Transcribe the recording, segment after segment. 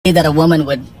that a woman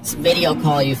would video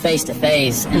call you face to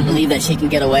face and believe that she can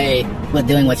get away with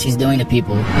doing what she's doing to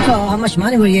people. So how much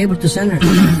money were you able to send her?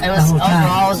 It was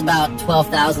overall was about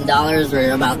 $12,000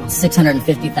 or about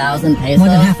 650,000 pesos.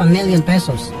 More than $500,000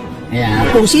 pesos.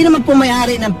 Yeah. Kung sino man po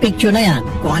may-ari ng picture na yan,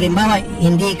 kung halimbawa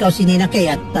hindi ikaw si Nina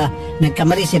Kay at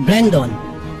nagkamali si Brandon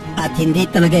at hindi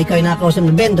talaga ikaw yung nakausap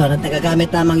ng Brandon at nagagamit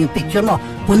lamang yung picture mo,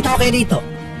 punta ko kayo dito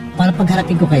para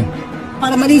pagharapin ko kayo.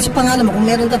 Para malinis yung pangalan mo kung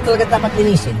meron na talaga dapat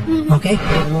linisin. Okay?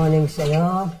 Good morning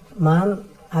sa'yo. Ma'am,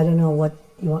 I don't know what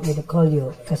you want me to call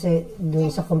you. Kasi doon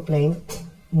sa complaint,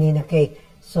 Nina Kay.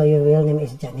 So your real name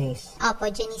is Janice. Opo,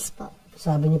 Janice po.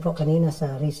 Sabi niyo po kanina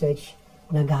sa research,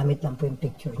 nagamit lang po yung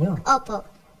picture niyo. Opo.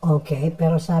 Okay,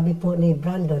 pero sabi po ni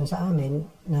Brandon sa amin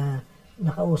na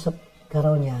nakausap ka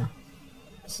raw niya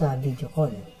sa video call.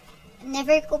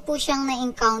 Never ko po siyang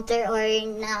na-encounter or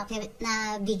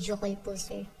na video call po,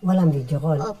 sir. Walang video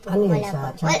call? Opo, ano yun, wala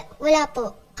sa po. chat? Wala po.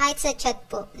 Kahit sa chat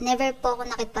po. Never po ako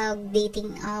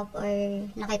nakipag-dating app or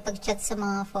nakipag-chat sa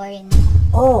mga foreign.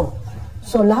 Oh,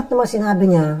 so lahat naman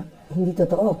sinabi niya, hindi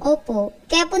totoo? Opo.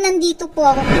 Kaya po nandito po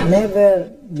ako. Never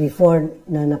before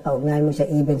na nakaugnay mo siya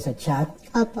even sa chat?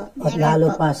 Opo. At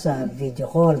lalo pa sa video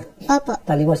call? Opo.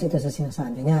 Taliwas ito sa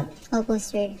sinasabi niya? Opo,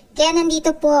 sir. Kaya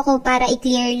nandito po ako para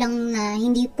i-clear lang na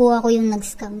hindi po ako yung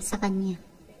nag-scam sa kanya.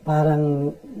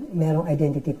 Parang merong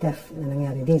identity theft na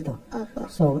nangyari dito.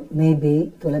 Opo. So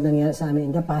maybe, tulad nangyari sa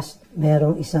amin in the past,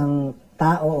 merong isang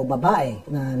tao o babae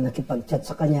na nakipag-chat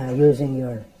sa kanya using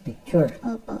your picture.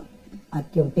 Opo. At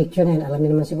yung picture na yun, alam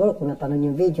niyo naman siguro kung napanood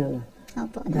yung video na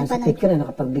dahil sa picture na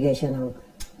nakapagbigay siya ng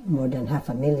more than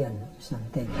 $500,000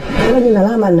 something. Kailan niyo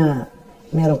nalaman na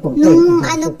merong complaint? Nung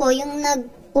ano po, yung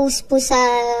nag-post po sa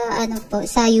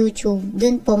sa YouTube,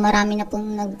 dun po marami na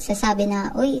pong nagsasabi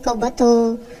na, "Uy, ikaw ba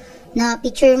to? Na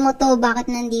picture mo to,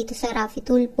 bakit nandito sa Rafi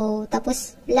Tulpo?"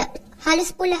 Tapos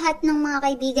halos po lahat ng mga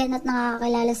kaibigan at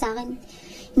nakakakilala sa akin,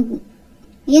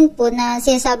 yun po na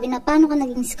sinasabi na, "Paano ka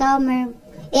naging scammer?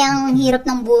 Ang hirap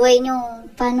ng buhay nyo.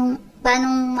 Paano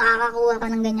makakakuha ka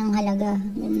ng ganyang halaga?"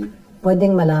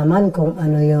 Pwedeng malaman kung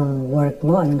ano yung work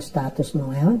mo, anong status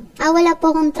mo ngayon? Wala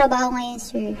po akong trabaho ngayon,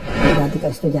 sir. Dati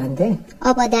ka estudyante?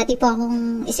 Opo, dati po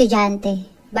akong estudyante.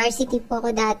 Varsity po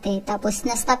ako dati. Tapos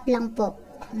na-stop lang po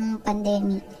ng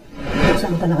pandemic.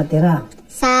 Saan ka nakatira?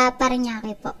 Sa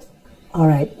Parañaque po.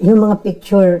 Alright. Yung mga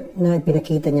picture na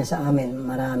pinakita niya sa amin,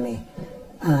 marami.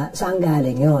 Saan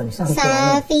galing yun? Sa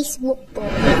Facebook po.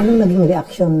 Anong naging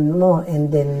reaction mo and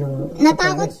then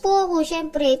natakot po ako,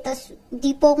 syempre. Tapos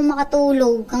di po ako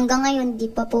makatulog. Hanggang ngayon, di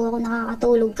pa po ako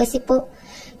nakakatulog. Kasi po,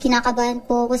 kinakabahan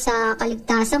po ako sa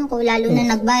kaligtasan ko. Lalo na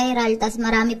nag-viral. Tapos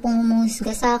marami pong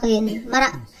humusga sa akin.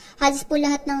 Halos po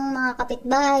lahat ng mga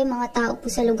kapitbahay, mga tao po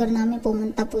sa lugar namin,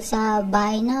 pumunta po sa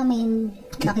bahay namin.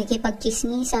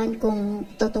 Nakikipag-chismisan kung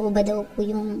totoo ba daw po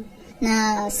yung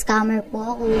na scammer po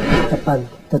ako. Kapag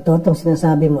totoo itong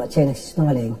sinasabi mo at siya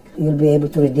nagsisinungaling, you'll be able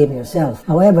to redeem yourself.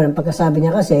 However, ang pagkasabi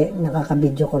niya kasi,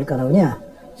 nakaka-video call ka raw niya.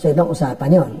 So, ibang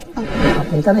usapan yun. Okay.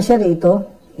 Papunta na siya rito,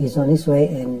 he's on his way,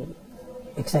 and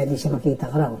excited siya makita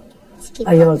ka raw.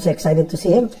 Are you also excited to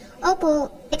see him? Opo,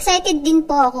 excited din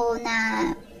po ako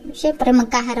na, syempre,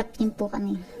 magkaharap din po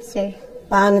kami, sir.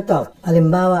 Paano to?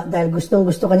 Halimbawa, dahil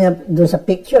gustong-gusto ka niya doon sa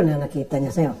picture na nakita niya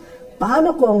sa'yo,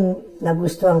 paano kung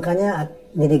nagustuhan ka niya at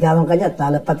niligawan ka niya at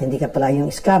talapat hindi ka pala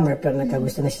yung scammer pero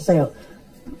nagkagusto na siya sa'yo?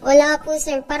 Wala po,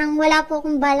 sir. Parang wala po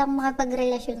akong balak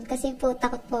makapagrelasyon kasi po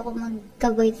takot po ako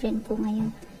magka-boyfriend po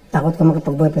ngayon. Takot ka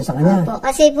makapag-boyfriend sa kanya? Opo.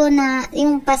 Kasi po na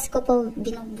yung Pasko po,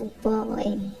 binugbog po ako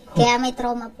eh. Kaya may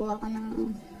trauma po ako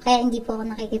kaya hindi po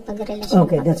ako nakikipagrelasyon.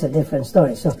 Okay, that's a different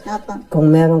story. So, kung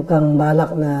meron kang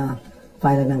balak na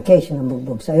file ng case yung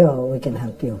bugbog sa'yo, we can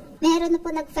help you. Meron na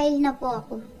po, nag-file na po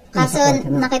ako. Kaso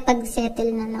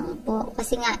nakipag-settle na lang po.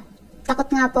 Kasi nga, takot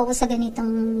nga po ako sa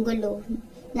ganitong gulo.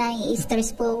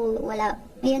 Nai-stress po ako. Wala.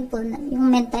 Ayun po, yung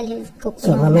mental health ko.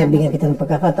 So, mamaya bigyan kita ng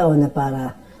pagkakataon na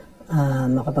para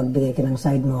makapagbigay ka ng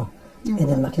side mo and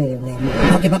then maklear yung name.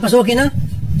 Okay, papasukin na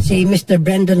si Mr.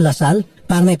 Brandon Lasal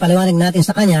para may paliwanag natin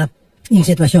sa kanya yung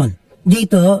sitwasyon.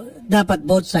 Dito, dapat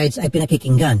both sides ay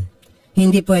pinakikinggan.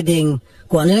 Hindi pwedeng,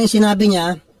 kung ano lang sinabi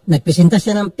niya, nagpresenta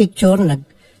siya ng picture,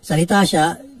 salita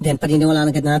siya, then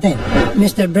paniniwalaan agad natin.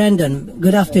 Mr. Brandon,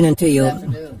 good afternoon to you.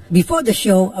 Before the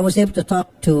show, I was able to talk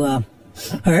to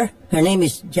her. Her name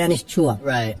is Janice Chua.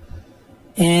 Right.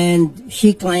 And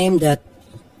she claimed that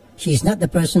she's not the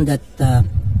person that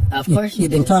of course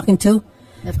you've been talking to.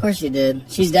 Of course you did.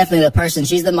 She's definitely the person.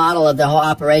 She's the model of the whole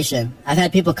operation. I've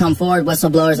had people come forward,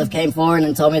 whistleblowers have came forward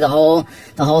and told me the whole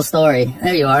story.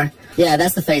 There you are. Yeah,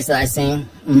 that's the face that I seen.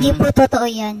 Hindi po totoo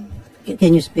yan.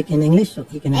 Can you speak in English so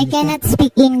he can I understand? cannot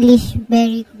speak English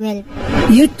very well.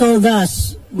 You told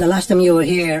us the last time you were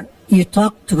here, you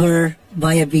talked to her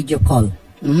via video call.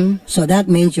 So that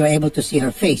means you're able to see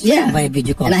her face via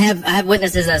video call. And I have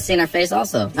witnesses that have seen her face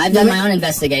also. I've done my own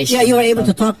investigation. Yeah, you were able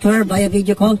to talk to her via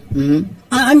video call?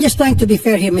 I'm just trying to be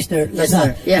fair here, Mr.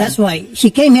 Lazar. Yeah. That's why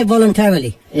she came here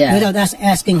voluntarily Yeah. without us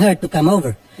asking her to come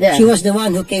over. Yeah. She was the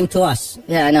one who came to us.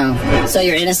 Yeah, I know. So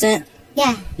you're innocent?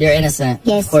 Yeah. You're innocent.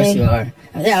 Yes, of course sir. you are.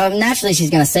 Yeah, naturally she's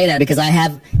going to say that because I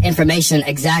have information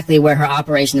exactly where her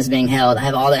operation is being held. I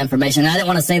have all the information. And I didn't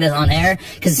want to say this on air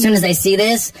because as soon as they see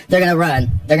this, they're going to run.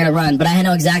 They're going to run. But I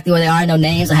know exactly where they are. I know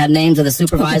names. I have names of the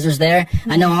supervisors there.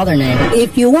 I know all their names.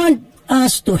 If you want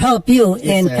us to help you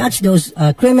and sir. catch those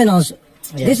criminals,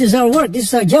 Yeah. this is our work. This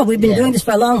is our job. We've been doing this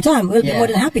for a long time. We'll be more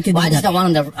than happy to do I just that. don't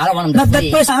want them to. I don't want them to But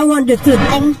flee. first, I want the truth.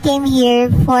 I came here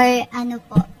for,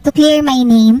 to clear my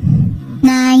name,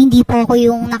 na hindi po ako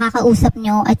yung nakakausap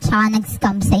nyo at saka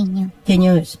nag-scam sa inyo. Can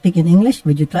you speak in English?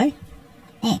 Would you try?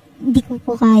 Hindi ko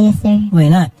po kaya, sir. Why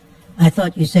not? I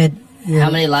thought you said... How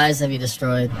many lives have you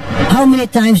destroyed? How many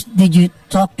times did you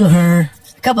talk to her?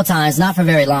 A couple times, not for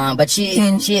very long, but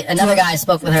another guy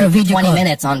spoke with her for 20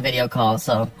 minutes on video call,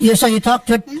 so. So you talked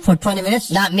to her for 20 minutes?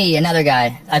 Not me, another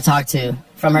guy I talked to.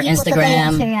 From her Hindi po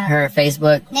Instagram, totoo yan, sir. her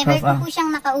Facebook Never profile. po siyang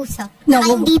nakausap. No,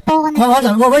 Saka hindi po ako hold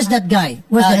on. Where's that guy?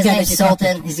 Where's that His guy? name's that you talked to?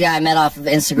 Sultan. He's the guy I met off of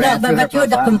Instagram. No, through her but you're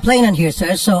the profile. complainant here,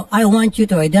 sir. So I want you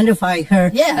to identify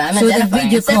her. Yeah, I'm so the identifying.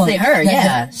 video It's definitely call- her, that- yeah.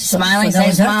 that- Smiling, so that same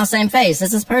was her? smile, same face.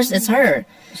 This is person. It's her.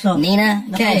 So, Nina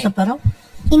K. nakausap pa raw?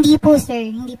 Hindi po, sir.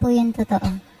 Hindi po yun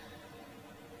totoo.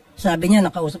 Sabi niya,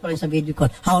 nakausap pa rin sa video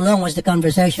call. How long was the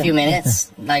conversation? A few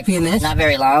minutes. Like, Few minutes? not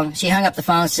very long. She hung up the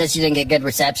phone, said she didn't get good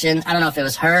reception. I don't know if it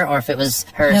was her or if it was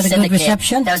her Not a good syndicate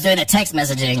reception? that was doing the text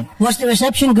messaging. Was the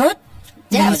reception good?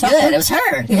 Yeah, it was good. It was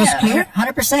her. It was clear?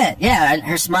 100%. Yeah, and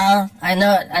her smile. I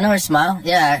know her smile.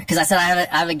 Yeah, because I said I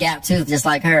have a gap tooth just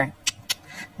like her.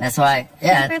 That's why.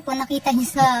 Yeah, Siyempre po, nakita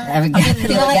niyo sa... I have a gap,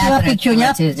 Di little ba gap in picture her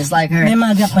niya? tooth just like her. May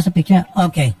mga gap pa sa picture.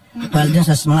 Okay. Well, dun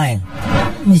sa smile.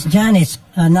 Miss Janice,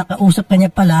 nakausap ka niya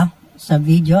pala sa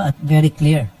video at very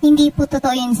clear. Hindi po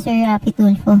totoo yun, Sir Rapi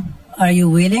Tulfo. Are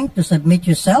you willing to submit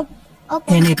yourself Opo.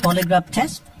 in a polygraph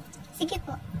test? Sige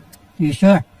po. You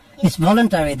sure? It's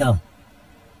voluntary though.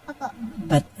 Opo.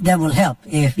 But that will help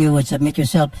if you would submit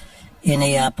yourself in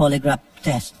a polygraph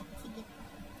test.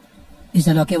 Is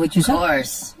that okay with you, Of sir?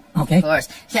 course. Okay. Of course.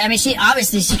 I mean, she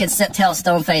can tell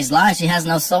stone-faced lies. She has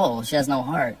no soul. She has no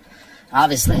heart.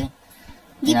 Obviously.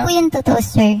 Hindi You know? po yun totoo,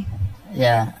 sir.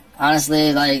 Yeah.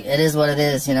 Honestly, like, it is what it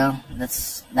is, you know.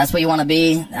 That's what you want to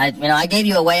be. I gave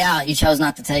you a way out. You chose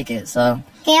not to take it, so.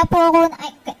 Kaya po ako,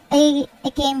 I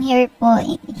came here po,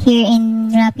 here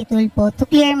in Rapi Tulfo to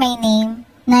clear my name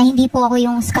na hindi po ako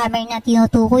yung scammer na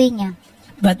tinutukoy niya.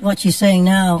 But what she's saying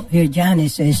now here,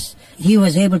 Janice, is he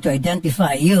was able to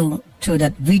identify you through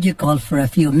that video call for a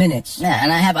few minutes. Yeah,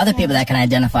 and I have other people that can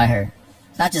identify her.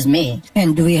 It's not just me.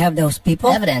 And do we have those people?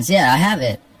 Evidence, yeah, I have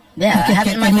it. Yeah, Okay, I have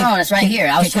it in my can we- phone. It's right here.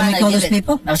 I was can we trying to call give those it.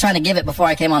 people? I was trying to give it before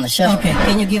I came on the show. Okay,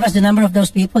 can you give us the number of those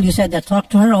people you said that talked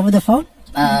to her over the phone?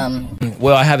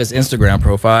 Well, I have his Instagram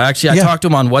profile. Actually, I Yeah. talked to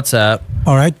him on WhatsApp.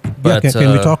 All right. But,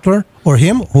 Can we talk to her or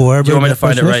him, whoever? Do you want me to that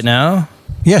find it person right is? now?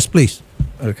 Yes, please.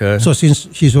 Okay. So since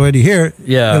she's already here,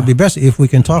 Yeah. it'll be best if we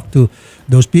can talk to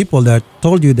those people that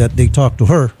told you that they talked to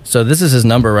her. So this is his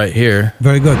number right here.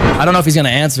 Very good. I don't know if he's going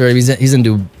to answer. He's in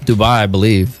Dubai, I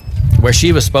believe, where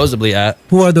she was supposedly at.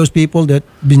 Who are those people that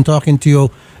been talking to you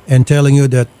and telling you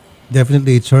that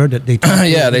definitely it's her that they talked to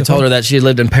Yeah, they told her that she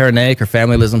lived in Paranake. Her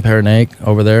family lives in Paranake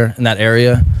over there in that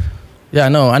area. Yeah, I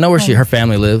know where her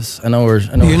family lives. I know where.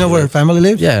 You know where her family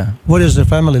lives? Yeah, Where is her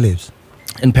family lives?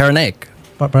 in Paranake.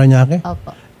 Paranaque?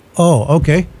 Opo. Oh,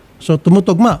 okay. So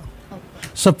tumutugma.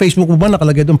 Sa Facebook mo ba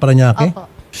nakalagay doon Paranaque? Opo.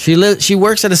 She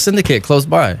works at a syndicate close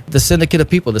by. The syndicate of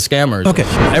people, the scammers. Okay.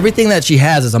 Everything that she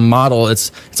has is a model.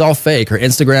 It's all fake. Her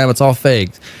Instagram, it's all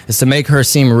fake. It's to make her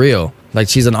seem real, like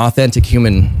she's an authentic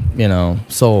human,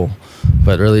 soul.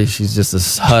 But really, she's just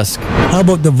this husk. How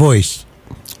about the voice?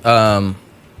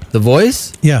 The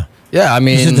voice? Yeah. Yeah, I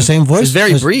mean, Is it the same voice? It's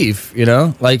very Is- brief,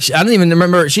 Like I don't even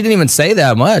remember. She didn't even say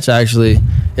that much. Actually,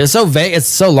 it's so vague. It's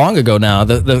so long ago now.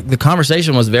 The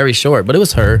conversation was very short, but it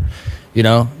was her.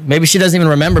 Maybe she doesn't even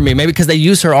remember me. Maybe because they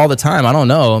use her all the time. I don't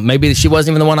know. Maybe she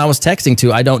wasn't even the one I was texting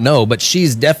to. I don't know. But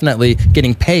she's definitely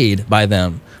getting paid by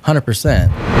them, 100%.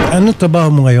 Ano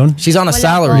trabaho mo ngayon? She's on a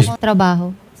salary. Wala po akong trabaho,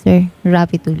 sir.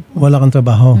 Rapi Tulfo. Wala kang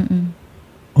trabaho.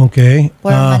 Okay.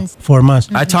 4 months. 4 months.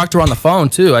 I talked to her on the phone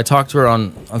too. I talked to her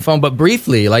on phone, but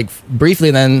briefly.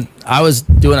 Then I was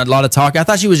doing a lot of talking. I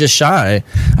thought she was just shy.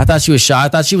 I thought she was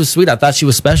sweet. I thought she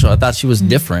was special. I thought she was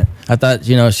different. I thought,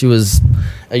 she was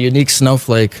a unique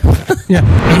snowflake. Yeah.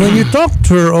 And when you talked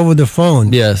to her over the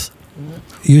phone, Yes.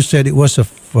 you said it was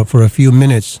for a few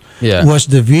minutes. Yeah. Was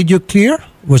the video clear?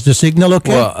 Was the signal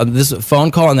okay? Well, this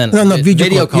phone call and then No,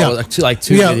 video call. yeah. Like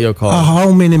two video calls. How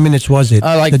many minutes was it?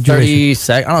 Like the duration? 30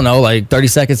 seconds. I don't know, like 30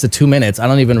 seconds to 2 minutes. I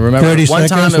don't even remember. 30 One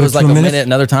time seconds it was or like 2 a minutes? minute.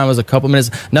 Another time it was a couple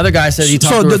minutes. Another guy said he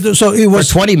talked to her so it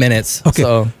was for 20 minutes.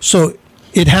 Okay. So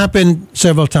it happened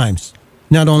several times.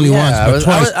 Not only once, but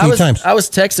twice, three times. I was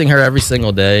texting her every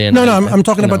single day. And, No, I'm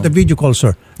talking about the video call,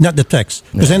 sir, not the text.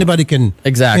 Because anybody can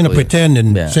pretend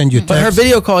and send you text. But her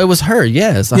video call, it was her,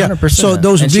 yes, 100%. So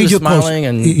those and video she was calls, smiling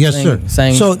and yes, sir.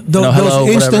 saying so hello, those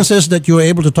instances that you were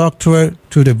able to talk to her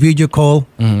through the video call,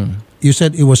 you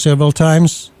said it was several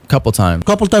times. Couple times.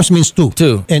 Couple times means two.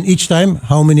 Two. And each time,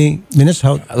 how many minutes?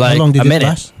 How long did it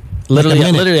last?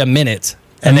 Literally a minute.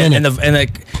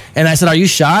 And I said, "Are you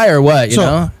shy or what?" You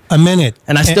know, a minute.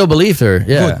 And I still believed her.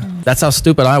 Yeah, Good. That's how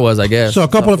stupid I was, I guess. So a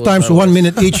couple of times, 1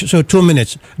 minute each, so 2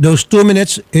 minutes. Those 2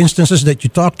 minutes instances that you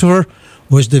talked to her,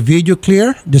 was the video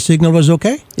clear? The signal was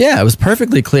okay? Yeah, it was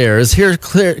perfectly clear. It's here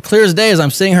clear as day as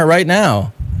I'm seeing her right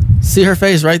now. See her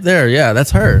face right there. Yeah,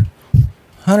 that's her.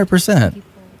 100%.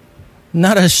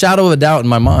 Not a shadow of a doubt in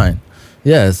my mind.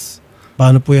 Yes.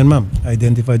 Paano po yan, ma'am?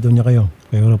 Identify doon niya kayo.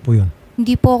 Kayo na po yun.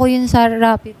 Hindi po ako yun sa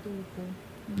Rapid Tulfo.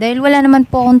 Dahil wala naman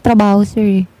po akong trabaho,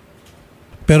 sir.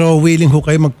 Pero willing ho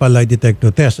kayo magpa-lie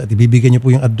detector test at ibibigyan niyo po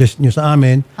yung address niyo sa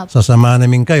amin. Sasama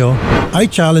namin kayo. I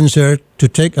challenged her to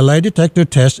take a lie detector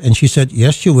test and she said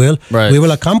yes, she will. Right. We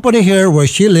will accompany her where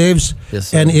she lives.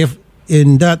 Yes, sir. And if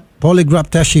in that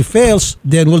polygraph test she fails,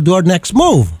 then we'll do our next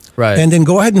move. Right. And then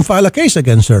go ahead and file a case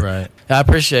against her. Right. I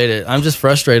appreciate it. I'm just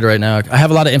frustrated right now. I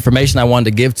have a lot of information I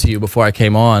wanted to give to you before I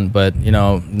came on, but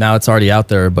now it's already out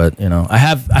there. But I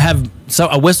have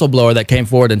a whistleblower that came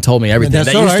forward and told me everything.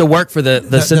 That's that all used to right. work for the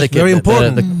syndicate. That's very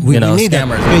important. We need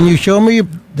scammers. that. Can you show me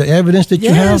the evidence that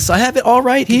you have? Yes, I have it all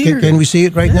right here. Can we see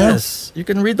it right now? Yes, you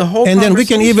can read the whole. And then we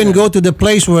can even go to the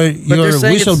place where your they're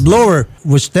saying whistleblower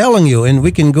was telling you, and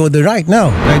we can go there right now.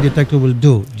 Lie detector will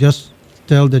do. Just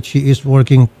tell that she is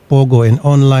working Pogo, an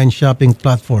online shopping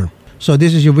platform. So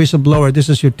this is your whistleblower. This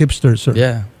is your tipster, sir.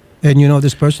 Yeah. And you know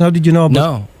this person. How did you know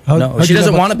about? No. She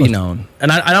doesn't want to be known,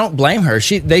 and I don't blame her.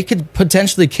 They could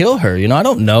potentially kill her. I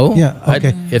don't know. Yeah.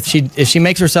 Okay. If she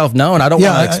makes herself known, I don't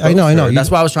want to expose I know. her. That's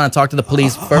why I was trying to talk to the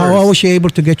police first. How was she able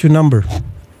to get your number?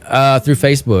 Through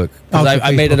Facebook. Because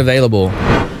I made it available.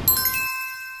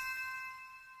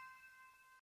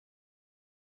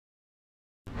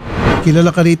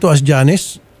 Kilala ka rito as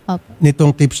Janice? Opo.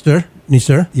 Nitong tipster ni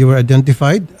sir. You were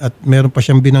identified at meron pa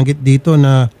siyang binanggit dito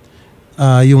na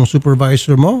yung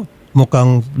supervisor mo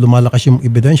mukhang lumalakas yung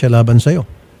ebidensya laban sa'yo.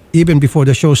 Even before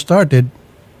the show started,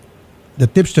 the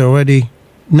tipster already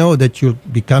know that you'll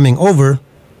be coming over,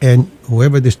 and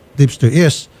whoever this tipster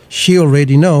is, she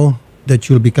already know that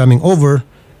you'll be coming over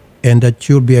and that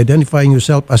you'll be identifying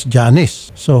yourself as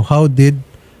Janice. So how did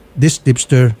this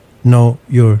tipster know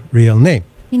your real name?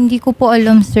 Hindi ko po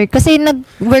alam, sir. Kasi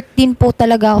nag-work din po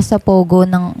talaga ako sa Pogo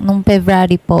nung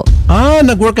February po.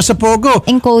 Nag-work ka sa Pogo.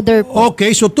 Encoder po.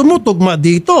 Okay, so tumutugma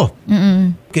dito.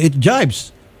 Okay, it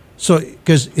jibes. So,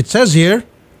 because it says here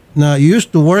na you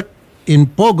used to work in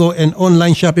Pogo, an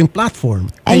online shopping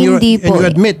platform. Ay, hindi po. And you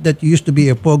admit that you used to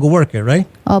be a Pogo worker, right?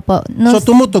 Opo.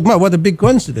 So tumutugma. What a big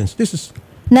coincidence. This is.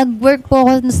 Nag-work po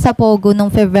ako sa Pogo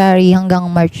nung February hanggang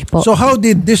March po. So how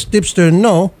did this tipster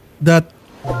know that